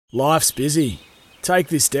Life's busy. Take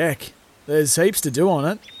this deck. There's heaps to do on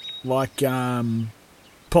it, like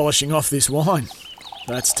polishing off this wine.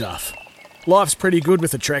 That's tough. Life's pretty good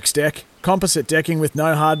with a Trex deck. Composite decking with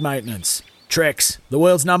no hard maintenance. Trex, the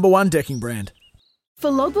world's #1 decking brand. For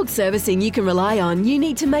logbook servicing you can rely on, you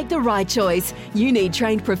need to make the right choice. You need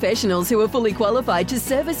trained professionals who are fully qualified to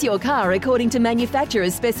service your car according to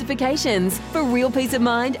manufacturer's specifications. For real peace of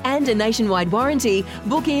mind and a nationwide warranty,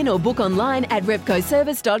 book in or book online at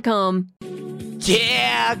repcoservice.com.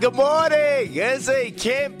 Yeah, good morning. Izzy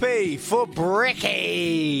Kempy for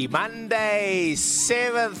Bricky. Monday,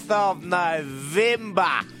 7th of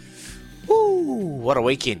November. Woo, what a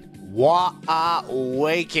weekend. What a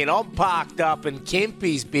weekend. I'm parked up in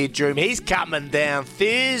Kempy's bedroom. He's coming down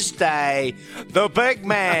Thursday. The big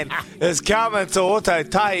man is coming to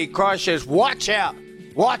Ōtautahi Christchurch. Watch out.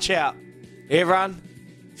 Watch out. Everyone,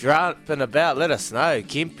 if you're up and about, let us know.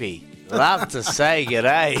 Kempy, love to say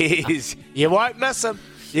g'day. You won't miss him.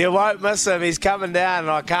 You won't miss him. He's coming down,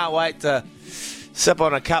 and I can't wait to sip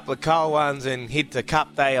on a couple of cold ones and head to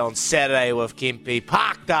Cup Day on Saturday with Kempy.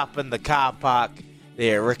 Parked up in the car park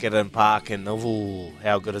there at Riccarton Park, and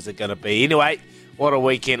how good is it going to be? Anyway, what a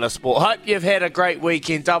weekend of sport. Hope you've had a great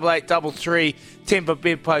weekend. 8833 Temper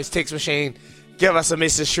Bedpost text machine. Give us a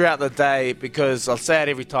message throughout the day, because I'll say it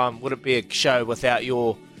every time, would it be a show without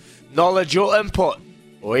your knowledge, your input?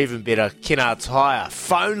 Or even better, Kennard's Hire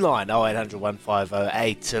phone line 0800 150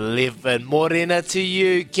 811. Morena to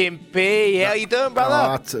you, Kempy. How you doing,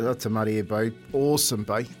 brother? That's a muddy here, babe. Awesome,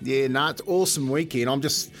 babe. Yeah, it's awesome weekend. I'm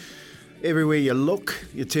just everywhere you look,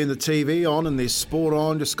 you turn the TV on and there's sport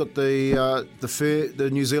on. Just got the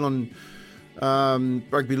New Zealand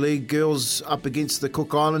rugby league girls up against the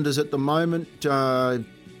Cook Islanders at the moment.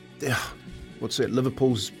 What's that?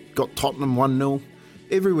 Liverpool's got Tottenham 1-0.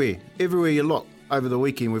 Everywhere you look. Over the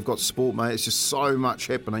weekend, we've got sport, mate. It's just so much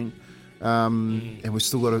happening, and we've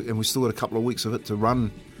still got a couple of weeks of it to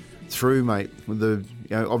run through, mate. With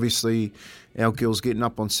obviously our girls getting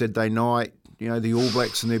up on Saturday night. The All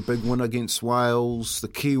Blacks and their big win against Wales. The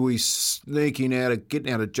Kiwis getting out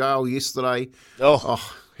of jail yesterday.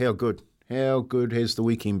 Oh, how good! How good has the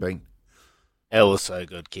weekend been? It was so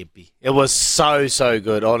good, Kempy. It was so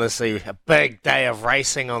good, honestly. A big day of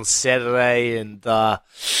racing on Saturday, and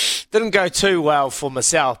didn't go too well for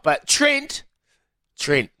myself. But Trent,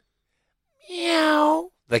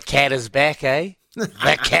 meow. The cat is back, eh?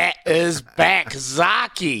 The cat is back.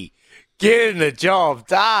 Zaki getting the job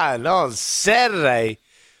done on Saturday.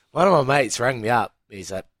 One of my mates rang me up.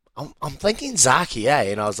 He's like, I'm thinking Zaki, eh?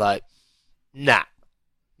 And I was like, nah,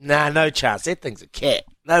 no chance. That thing's a cat.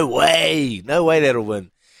 No way that'll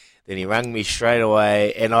win. Then he rang me straight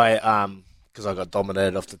away, and I, because I got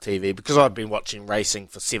dominated off the TV, because I'd been watching racing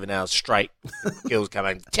for 7 hours straight. Girls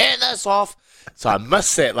coming, turn this off. So I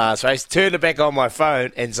missed that last race, turned it back on my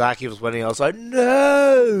phone, and Zaki was winning. I was like,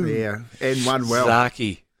 no. Yeah, and won well.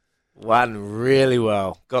 Zaki won really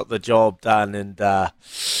well, got the job done, and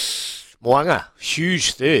Moanga,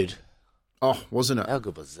 huge third. Oh, wasn't it? How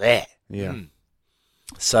good was that? Yeah.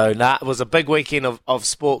 So, it was a big weekend of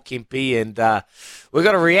sport, Kempy, and we've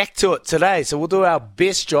got to react to it today. So we'll do our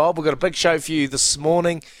best job. We've got a big show for you this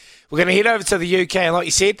morning. We're going to head over to the UK, and like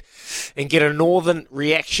you said, and get a northern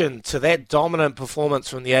reaction to that dominant performance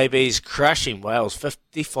from the ABs crushing Wales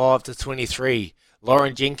 55-23.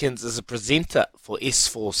 Lauren Jenkins is a presenter for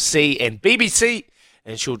S4C and BBC,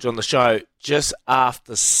 and she'll join the show just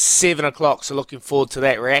after 7 o'clock. So looking forward to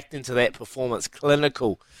that, reacting to that performance.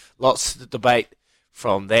 Clinical, lots to debate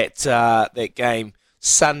from that game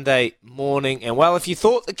Sunday morning. And, well, if you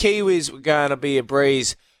thought the Kiwis were going to be a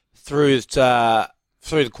breeze through the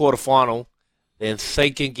quarterfinal, then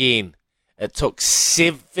think again. It took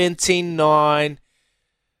 79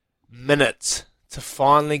 minutes to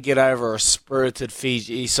finally get over a spirited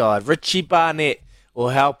Fiji side. Richie Barnett will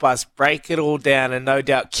help us break it all down, and no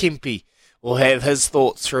doubt Kempy will have his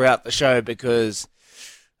thoughts throughout the show, because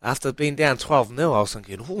after being down 12-0, I was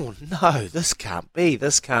thinking, oh, no, this can't be.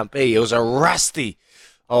 It was a rusty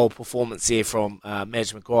old performance there from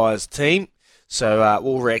Madge Maguire's team. So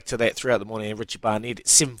we'll react to that throughout the morning. And Richie Barnett at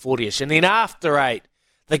 7:40ish. And then after 8,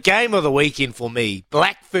 the game of the weekend for me,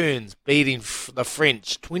 Black Ferns beating the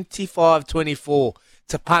French 25-24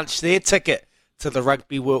 to punch their ticket to the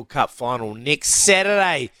Rugby World Cup final next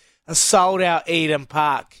Saturday. A sold-out Eden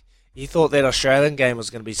Park. You thought that Australian game was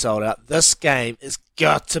going to be sold out. This game has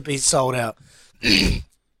got to be sold out.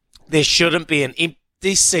 There shouldn't be an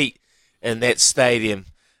empty seat in that stadium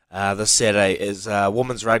this Saturday, as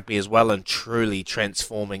women's rugby is well and truly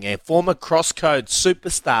transforming. And former Crosscode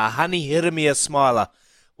superstar Honey Hiremia Smiler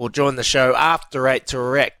will join the show after 8 to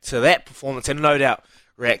react to that performance, and no doubt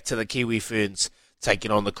react to the Kiwi Ferns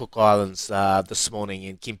taking on the Cook Islands this morning,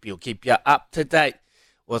 and Kempi will keep you up to date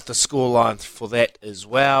with the scoreline for that as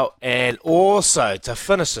well. And also, to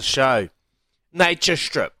finish the show, Nature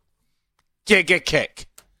Strip, Giga Kick,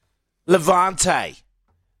 Levante,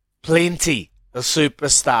 plenty of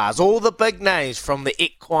superstars, all the big names from the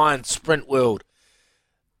equine sprint world.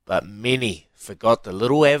 But many forgot the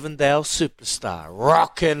little Avondale superstar,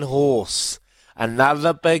 Rockin' Horse.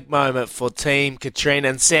 Another big moment for Team Katrina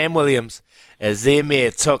and Sam Williams as their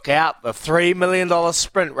mare took out the $3 million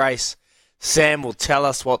sprint race. Sam will tell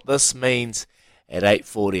us what this means at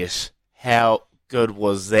 8:40ish. How good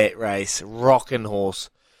was that race? Rockin' Horse,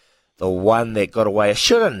 the one that got away. I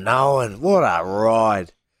should have known. What a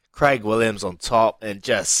ride. Craig Williams on top, and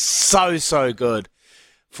just so good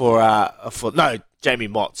for Jamie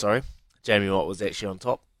Mott, sorry. Jamie Mott was actually on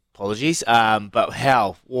top. Apologies. But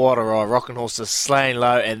what a ride. Rockin' Horse is slaying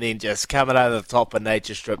low and then just coming over the top of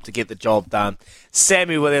Nature Strip to get the job done.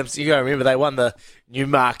 Sammy Williams, you got to remember, they won the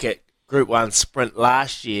Newmarket Group 1 sprint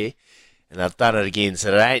last year, and they've done it again,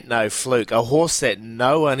 so it ain't no fluke. A horse that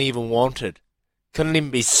no one even wanted. Couldn't even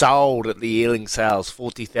be sold at the yearling sales,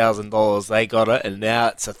 $40,000. They got it, and now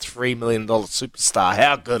it's a $3 million superstar.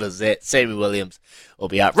 How good is that? Sammy Williams will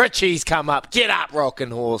be up. Richie's come up. Get up,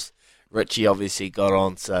 Rockin' Horse. Richie obviously got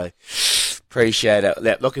on, so appreciate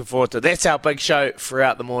it. Looking forward to that's our big show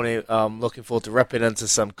throughout the morning. Looking forward to ripping into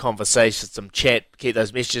some conversation, some chat. Keep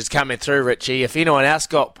those messages coming through, Richie. If anyone else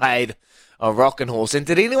got paid on Rockin' Horse, and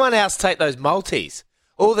did anyone else take those multis?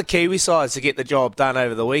 All the Kiwi sides to get the job done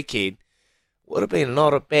over the weekend. Would have been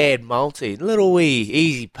not a bad multi. Little wee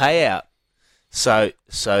easy payout. So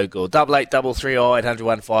good. 8833 0800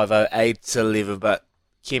 150 811. But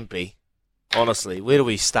Kempy, honestly, where do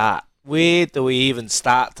we start? Where do we even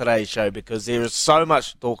start today's show? Because there is so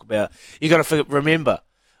much to talk about. You got to remember.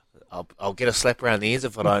 I'll get a slap around the ears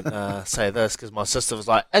if I don't say this, because my sister was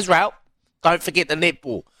like, Israel, don't forget the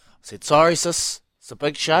netball. I said, sorry, sis. It's a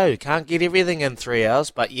big show. Can't get everything in 3 hours.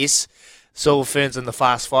 But yes, Silver Ferns in the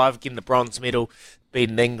Fast Five, getting the bronze medal,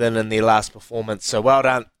 beating England in their last performance. So well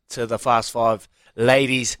done to the Fast Five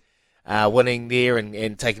ladies winning there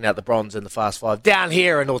and taking out the bronze in the Fast Five. Down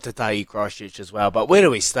here in Ōtautahi, Christchurch as well. But where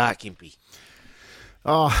do we start, Kempy?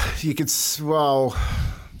 Oh, you could, well,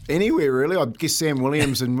 anywhere really. I guess Sam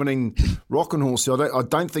Williams and winning Rockin' Horse. I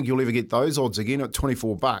don't think you'll ever get those odds again at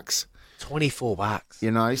 $24. $24.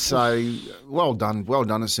 You know, so well done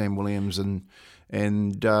to Sam Williams and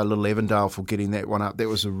Little Avondale for getting that one up. That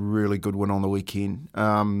was a really good win on the weekend.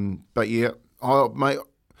 But yeah,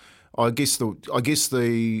 I guess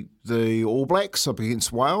the All Blacks up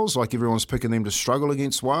against Wales, like everyone's picking them to struggle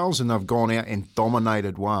against Wales, and they've gone out and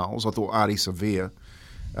dominated Wales. I thought Artie Severe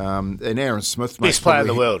and Aaron Smith, best player in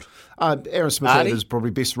the world. Aaron Smith had his probably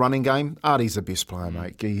best running game. Artie's the best player,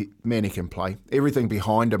 mate. He can play. Everything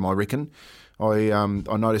behind him, I reckon. I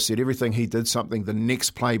noticed that everything he did, something the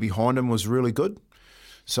next play behind him was really good.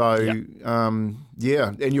 So yeah,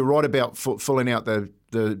 and you're right about filling out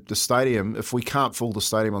the stadium. If we can't fill the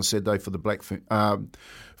stadium on Saturday for the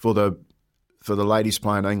for the ladies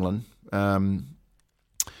playing England,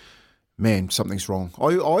 man, something's wrong.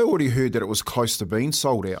 I already heard that it was close to being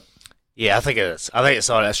sold out. Yeah, I think it is. I think it's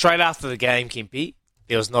sold out. Straight after the game, Kempy,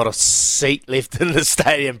 there was not a seat left in the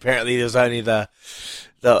stadium. Apparently, there's only the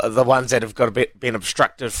ones that have got been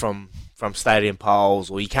obstructed from stadium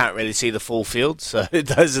poles, or you can't really see the full field. So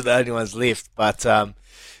those are the only ones left. But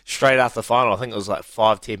straight after the final, I think it was like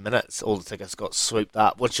 5-10 minutes, all the tickets got swooped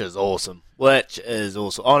up, which is awesome.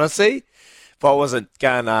 Honestly, if I wasn't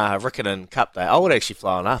going Riccarton Cup Day, I would actually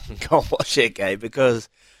fly on up and go and watch that game, because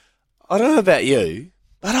I don't know about you,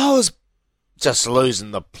 but I was just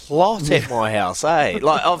losing the plot at my house, eh?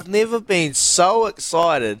 Like, I've never been so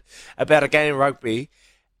excited about a game of rugby,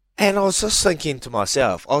 and I was just thinking to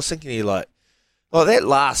myself, like that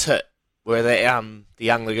last hit where the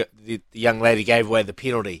young lady gave away the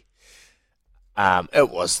penalty, that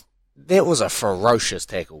was a ferocious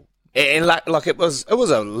tackle. And like it was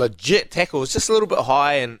a legit tackle. It was just a little bit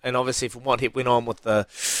high, and obviously from what went on with the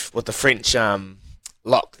French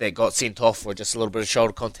lock that got sent off for just a little bit of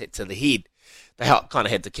shoulder contact to the head, they kind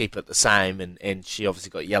of had to keep it the same, and she obviously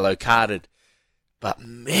got yellow carded. But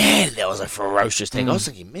man, that was a ferocious tackle. I was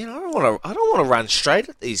thinking, man, I don't want to run straight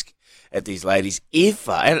at these ladies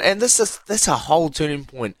ever. And that's a whole turning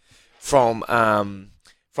point from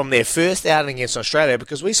their first outing against Australia,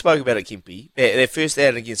 because we spoke about it, Kempy. Their first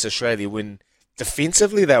outing against Australia, when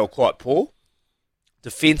defensively they were quite poor.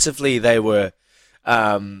 Defensively they were,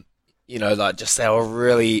 like just they were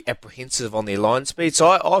really apprehensive on their line speed.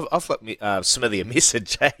 So I flicked Smithy a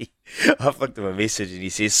message, hey? I flicked him a message and he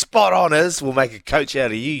says, spot on we'll make a coach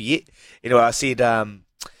out of you yet. I said,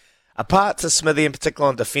 apart to Smithy in particular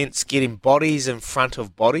on defence, getting bodies in front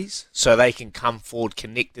of bodies so they can come forward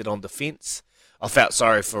connected on defence. I felt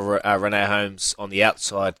sorry for Renee Holmes on the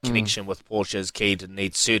outside. Connection with Porsche is key to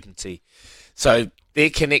need certainty. So their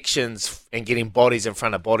connections and getting bodies in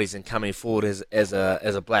front of bodies and coming forward as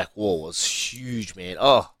a black wall was huge, man.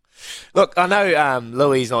 Oh, look, I know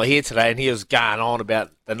Louis not here today, and he was going on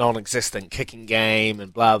about the non-existent kicking game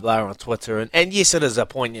and blah blah on Twitter, and yes, it is a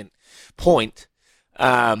poignant point,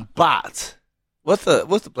 but with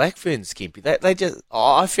the Black Ferns, Kempy, they just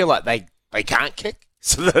I feel like they can't kick,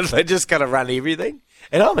 so they're just gonna run everything.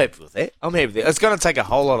 And I'm happy with that. It's going to take a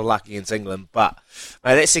whole lot of luck against England, but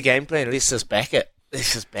mate, that's the game plan. Let's just back it.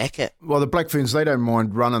 Well, the Black Ferns, they don't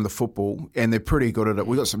mind running the football, and they're pretty good at it.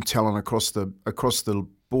 We've got some talent across the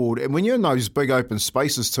board. And when you're in those big open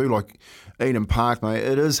spaces too, like Eden Park, mate,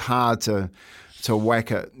 it is hard to whack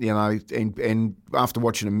it, and after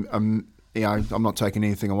watching I'm not taking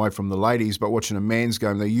anything away from the ladies, but watching a man's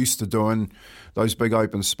game, they're used to doing those big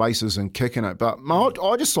open spaces and kicking it. But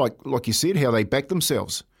I just like you said, how they back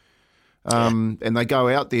themselves. And they go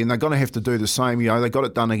out there and they're going to have to do the same. They got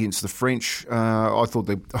it done against the French. I thought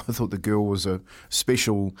the girl was a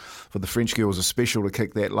special for the French girl was a special to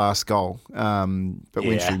kick that last goal. But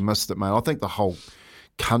when she missed it, mate, I think the whole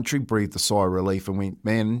country breathed a sigh of relief and went,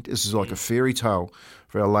 man, this is like a fairy tale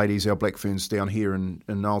for our ladies, our Black Ferns down here in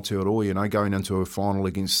Aotearoa, going into a final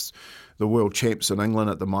against the world champs in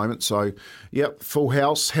England at the moment. So, full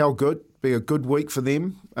house. How good. Be a good week for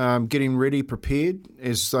them, getting ready, prepared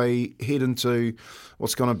as they head into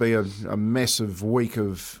what's going to be a massive week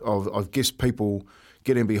of I guess, people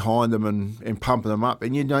getting behind them and pumping them up.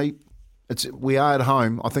 And, we are at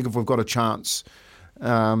home. I think if we've got a chance,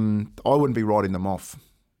 I wouldn't be writing them off.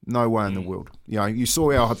 No way in the world. You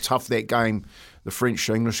saw how tough that game, the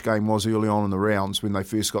French-English game, was early on in the rounds when they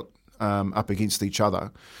first got up against each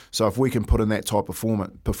other. So if we can put in that type of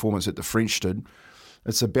performance that the French did,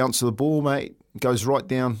 it's a bounce of the ball, mate. It goes right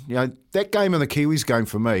down. That game and the Kiwis game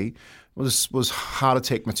for me was heart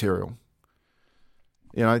attack material.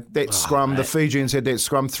 Scrum, mate. The Fijians had that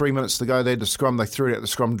scrum 3 minutes to go. They had the scrum. They threw it out the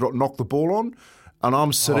scrum, knocked the ball on. And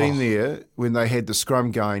I'm sitting there when they had the scrum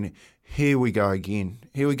going, here we go again.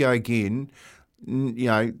 They're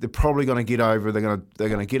probably going to get over. They're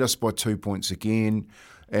going to get us by 2 points again.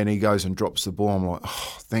 And he goes and drops the ball. I'm like,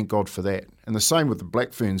 oh, thank God for that. And the same with the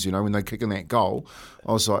Black Ferns, when they're kicking that goal.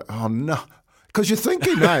 I was like, oh, no. Because you're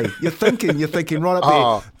thinking, You're thinking right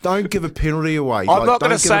up there, don't give a penalty away. I'm not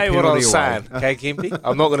going to say what I was saying, okay, Kempy?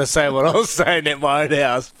 I'm not going to say what I was saying at my own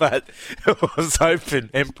house, but I was hoping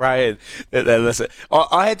and praying that they listen.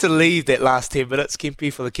 I had to leave that last 10 minutes,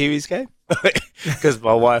 Kempy, for the Kiwis game. Because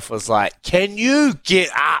my wife was like, can you get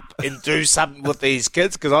up and do something with these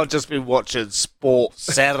kids? Because I've just been watching sport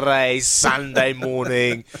Saturday, Sunday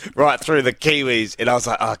morning, right through the Kiwis. And I was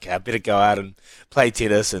like, okay, I better go out and play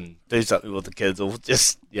tennis and do something with the kids, or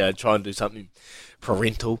just try and do something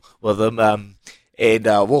parental with them. And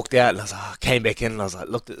walked out, and I was like, came back in, and I was like,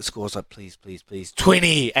 looked at the score, I was like, please,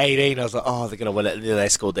 20-18. I was like, oh, they're going to win it. And then they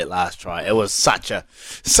scored that last try. It was such a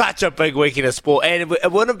big weekend of sport. And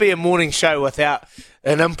it wouldn't be a morning show without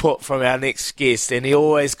an input from our next guest. And he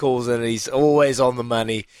always calls in, and he's always on the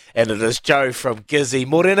money. And it is Joe from Gizzy.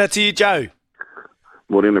 Morena to you, Joe.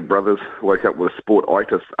 Morena, brothers. Woke up with a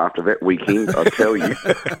sportitis after that weekend, I tell you.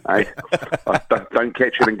 Don't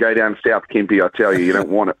catch it and go down south, Kempy, I tell you don't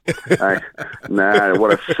want it. No,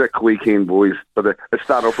 what a sick weekend, boys. But it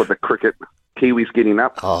started off with the cricket. Kiwis getting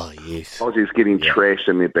up. Oh, yes. Aussies getting trashed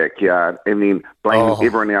in their backyard, and then blaming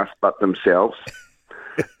everyone else but themselves.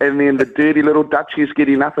 And then the dirty little Dutchies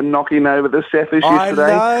getting up and knocking over the Saffers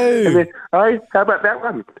yesterday. I know. And then, how about that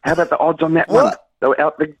one? How about the odds on that one? They were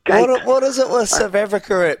out the gate. What is it with South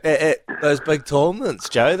Africa at those big tournaments,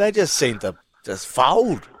 Joe? They just seem to just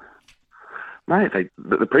fold. Mate,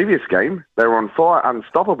 the previous game, they were on fire,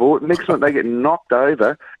 unstoppable. Next one, they get knocked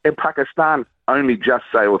over, and Pakistan only just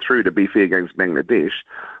sailed through, to be fair, against Bangladesh.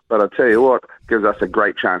 But I tell you what, gives us a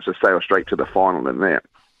great chance to sail straight to the final in that.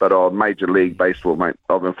 But Major League Baseball, mate,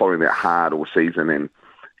 I've been following that hard all season, and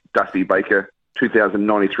Dusty Baker,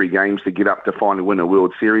 2,093 games to get up to finally win a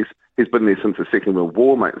World Series. He's been there since the Second World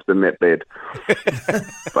War, mate. It's been that bad.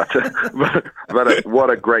 but what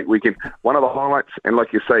a great weekend. One of the highlights, and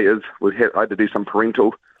like you say, is I had to do some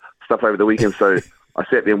parental stuff over the weekend. So I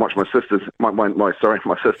sat there and watched my sister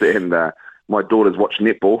and my daughters watch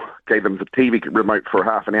netball. Gave them the TV remote for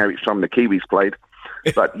half an hour each time the Kiwis played.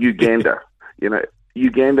 But Uganda,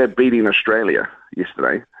 Uganda beating Australia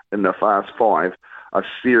yesterday in the Fast Five are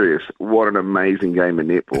serious. What an amazing game of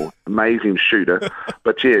netball. Amazing shooter.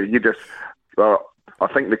 But yeah, I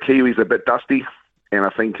think the Kiwis are a bit dusty, and I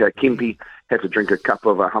think Kempe had to drink a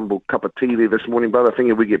humble cup of tea there this morning, brother. I think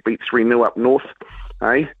if we get beat 3-0 up north,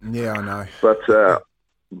 eh? Yeah, I know.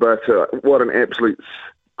 But what an absolute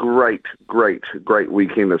great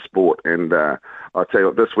weekend of sport. And I'll tell you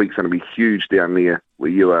what, this week's going to be huge down there where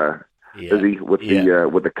you are, Izzy, with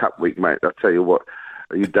the Cup week, mate. I'll tell you what,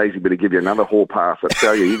 Daisy better give you another hall pass. I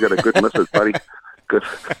tell you, you got a good missus, buddy. Because,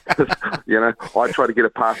 I tried to get a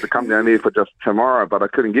pass to come down there for just tomorrow, but I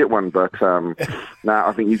couldn't get one. But,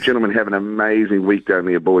 I think you gentlemen have an amazing week down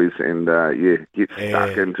there, boys. And, get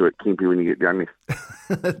stuck into it, Kempe, when you get down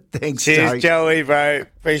there. Thanks, Cheers, Joey, bro.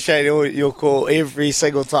 Appreciate your call every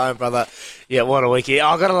single time, brother. Yeah, what a weekend.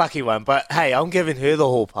 I got a lucky one, but hey, I'm giving her the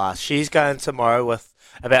hall pass. She's going tomorrow with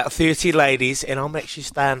about 30 ladies, and I'm actually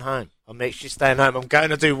staying home. I'm going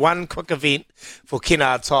to do one quick event for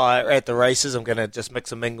Kennard Tyre at the races. I'm going to just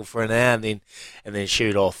mix and mingle for an hour and then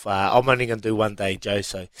shoot off. I'm only going to do one day, Joe,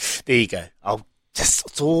 so there you go.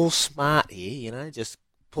 It's all smart here, just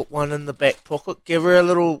put one in the back pocket, give her a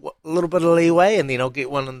little bit of leeway, and then I'll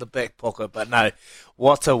get one in the back pocket. But no,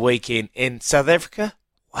 what a weekend. In South Africa,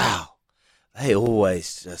 wow. They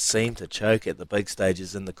always just seem to choke at the big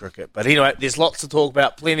stages in the cricket. But anyway, there's lots to talk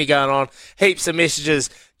about, plenty going on, heaps of messages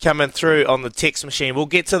coming through on the text machine. We'll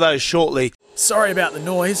get to those shortly. Sorry about the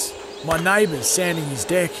noise. My neighbour's sanding his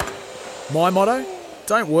deck. My motto?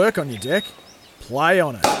 Don't work on your deck, play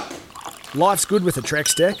on it. Life's good with a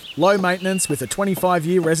Trex deck. Low maintenance with a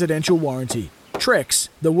 25-year residential warranty. Trex,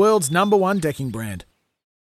 the world's #1 decking brand.